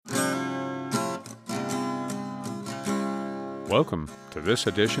Welcome to this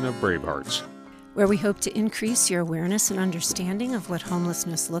edition of Bravehearts, where we hope to increase your awareness and understanding of what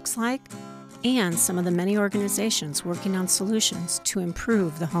homelessness looks like and some of the many organizations working on solutions to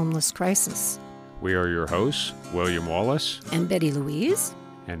improve the homeless crisis. We are your hosts, William Wallace and Betty Louise,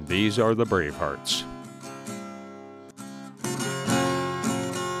 and these are the Bravehearts.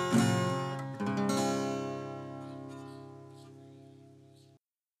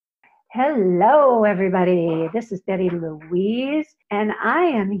 Hello, everybody. This is Betty Louise, and I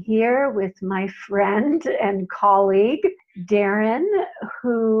am here with my friend and colleague, Darren,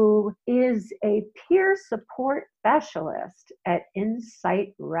 who is a peer support specialist at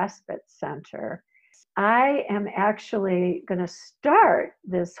Insight Respite Center. I am actually going to start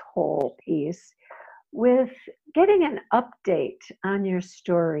this whole piece with getting an update on your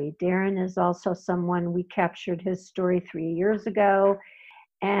story. Darren is also someone, we captured his story 3 years ago.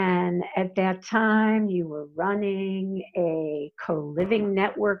 And at that time, you were running a co-living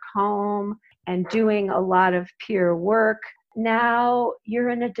network home and doing a lot of peer work. Now you're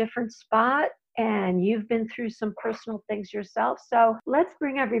in a different spot and you've been through some personal things yourself. So let's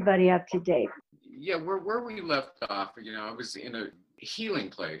bring everybody up to date. Yeah, where we left off, I was in a healing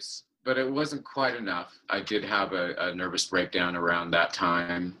place, but it wasn't quite enough. I did have a nervous breakdown around that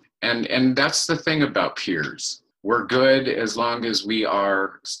time. And that's the thing about peers. We're good as long as we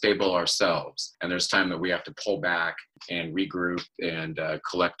are stable ourselves. And there's time that we have to pull back and regroup and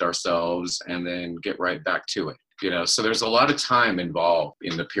collect ourselves and then get right back to it. So there's a lot of time involved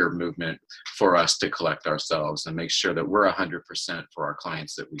in the peer movement for us to collect ourselves and make sure that we're 100% for our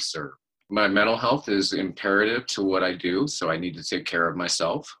clients that we serve. My mental health is imperative to what I do, so I need to take care of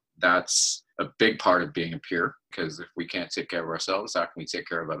myself. That's a big part of being a peer, because if we can't take care of ourselves, how can we take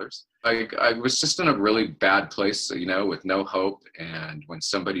care of others? I was just in a really bad place, with no hope. And when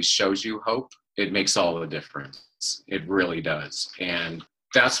somebody shows you hope, it makes all the difference. It really does. And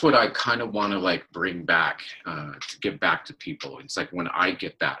that's what I kind of want to bring back, to give back to people. It's like when I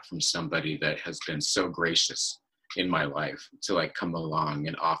get that from somebody that has been so gracious in my life to come along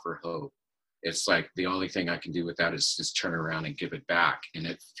and offer hope. It's like the only thing I can do with that is just turn around and give it back. And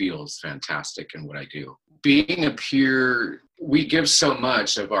it feels fantastic in what I do. Being a peer, we give so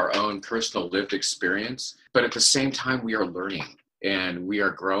much of our own personal lived experience, but at the same time, we are learning and we are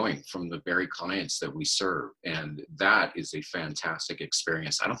growing from the very clients that we serve. And that is a fantastic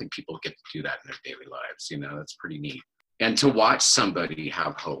experience. I don't think people get to do that in their daily lives. That's pretty neat. And to watch somebody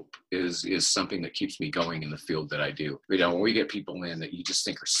have hope is something that keeps me going in the field that I do. When we get people in that you just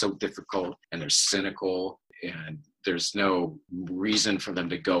think are so difficult and they're cynical and there's no reason for them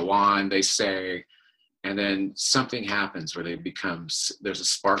to go on, they say, and then something happens where there's a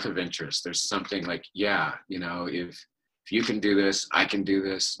spark of interest. There's something if you can do this, I can do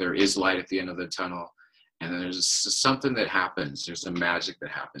this. There is light at the end of the tunnel. And then there's something that happens. There's a magic that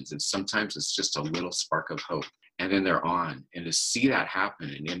happens. And sometimes it's just a little spark of hope. And then they're on. And to see that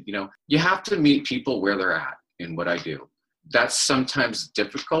happen, and you have to meet people where they're at in what I do. That's sometimes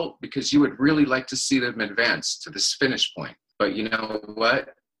difficult because you would really like to see them advance to this finish point. But you know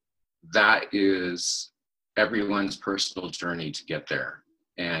what? That is everyone's personal journey to get there.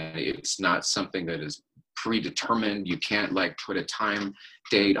 And it's not something that is predetermined. You can't put a time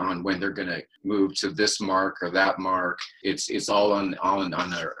date on when they're going to move to this mark or that mark. It's all on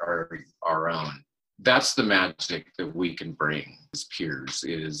our own. That's the magic that we can bring as peers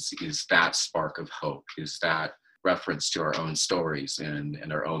is that spark of hope, is that reference to our own stories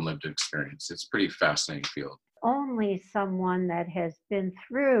and our own lived experience. It's a pretty fascinating field. Only someone that has been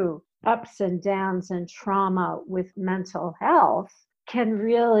through ups and downs and trauma with mental health can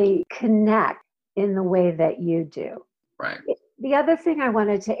really connect in the way that you do. Right. The other thing I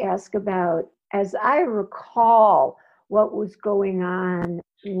wanted to ask about, as I recall what was going on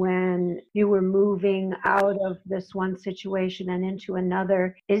when you were moving out of this one situation and into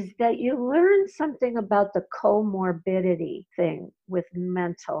another, is that you learned something about the comorbidity thing with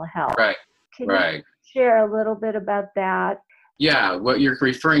mental health. Right. Can you share a little bit about that? Yeah, what you're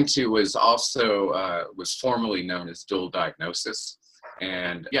referring to was also was formerly known as dual diagnosis.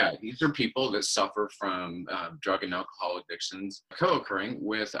 And yeah, these are people that suffer from drug and alcohol addictions co-occurring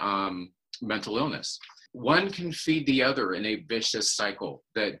with mental illness. One can feed the other in a vicious cycle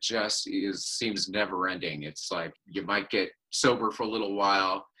that just seems never ending. It's like you might get sober for a little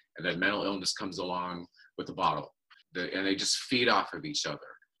while and then mental illness comes along with a bottle and they just feed off of each other.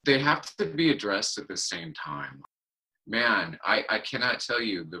 They have to be addressed at the same time. Man, I cannot tell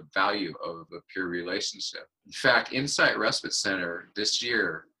you the value of a peer relationship. In fact, Insight Respite Center this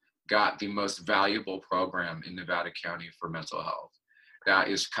year got the most valuable program in Nevada County for mental health. That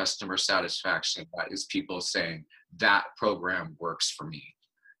is customer satisfaction. That is people saying, that program works for me.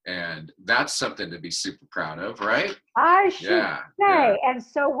 And that's something to be super proud of, right? I should say. Yeah. And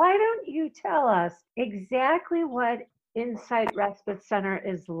so why don't you tell us exactly what Insight Respite Center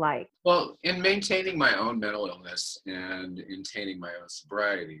is like? Well, in maintaining my own mental illness and maintaining my own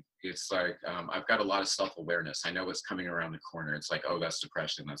sobriety, it's like I've got a lot of self-awareness. I know what's coming around the corner. It's like, oh, that's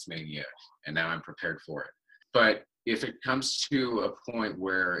depression, that's mania, and now I'm prepared for it. But if it comes to a point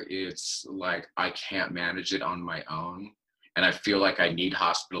where it's like I can't manage it on my own, and I feel like I need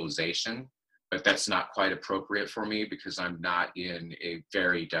hospitalization, but that's not quite appropriate for me because I'm not in a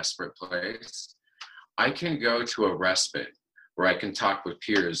very desperate place, I can go to a respite where I can talk with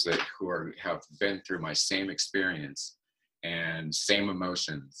peers who have been through my same experience and same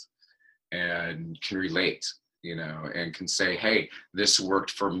emotions and can relate, and can say, hey, this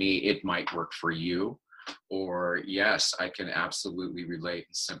worked for me, it might work for you. Or yes, I can absolutely relate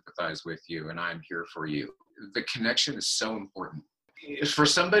and sympathize with you, and I'm here for you. The connection is so important. For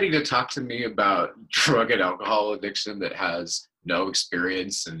somebody to talk to me about drug and alcohol addiction that has no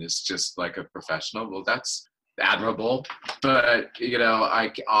experience and is just like a professional, well, that's admirable. But,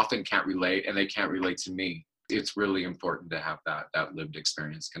 I often can't relate, and they can't relate to me. It's really important to have that lived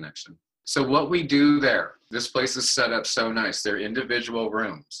experience connection. So what we do there, this place is set up so nice. They're individual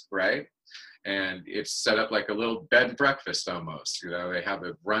rooms, right? And it's set up like a little bed and breakfast almost. They have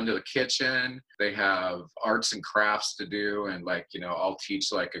a run to the kitchen. They have arts and crafts to do. And I'll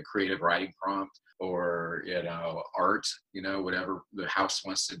teach like a creative writing prompt or, art, whatever the house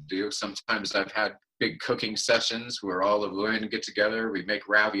wants to do. Sometimes I've had big cooking sessions where all the women get together. We make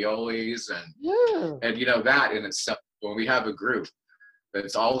raviolis and that in itself, when we have a group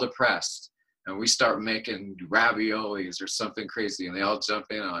that's all depressed, and we start making raviolis or something crazy, and they all jump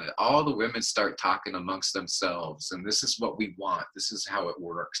in on it, all the women start talking amongst themselves, and this is what we want. This is how it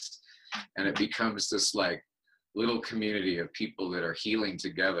works. And it becomes this like little community of people that are healing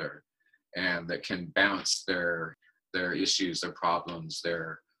together and that can bounce their issues, their problems,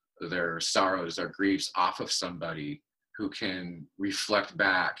 their sorrows, their griefs off of somebody who can reflect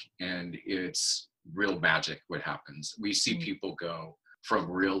back, and it's real magic what happens. We see people go from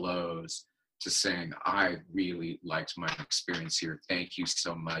real lows to saying, I really liked my experience here. Thank you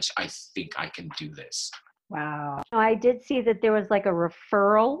so much. I think I can do this. Wow. I did see that there was like a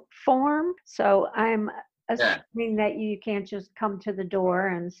referral form. So I'm assuming that you can't just come to the door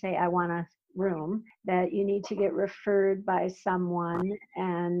and say, I want a room, that you need to get referred by someone.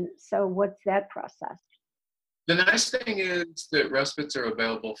 And so what's that process? The nice thing is that respites are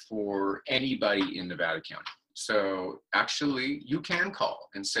available for anybody in Nevada County. So actually, you can call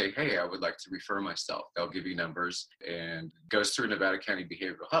and say, hey, I would like to refer myself. They'll give you numbers, and it goes through Nevada County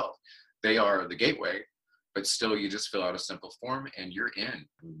Behavioral Health. They are the gateway, but still you just fill out a simple form and you're in.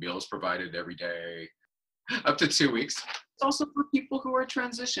 Meals provided every day, up to 2 weeks. It's also for people who are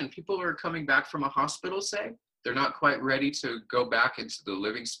transitioned, people who are coming back from a hospital, say. They're not quite ready to go back into the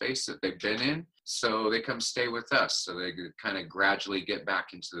living space that they've been in, so they come stay with us, so they kind of gradually get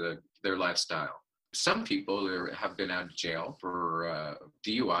back into their lifestyle. Some people have been out of jail for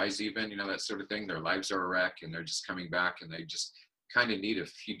DUIs even, that sort of thing. Their lives are a wreck and they're just coming back, and they just kind of need a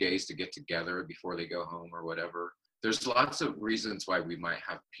few days to get together before they go home or whatever. There's lots of reasons why we might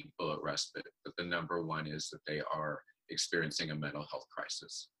have people at respite, but the number one is that they are experiencing a mental health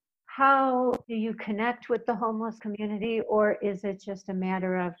crisis. How do you connect with the homeless community, or is it just a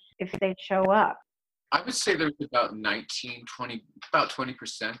matter of if they show up? I would say there's about 20%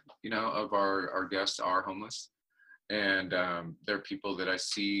 of our guests are homeless. And there are people that I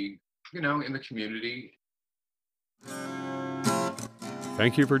see, in the community.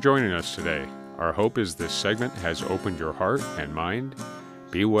 Thank you for joining us today. Our hope is this segment has opened your heart and mind.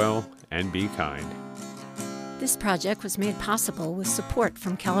 Be well and be kind. This project was made possible with support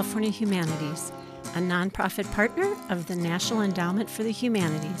from California Humanities, a nonprofit partner of the National Endowment for the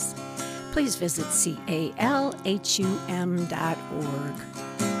Humanities. Please visit calhum.org.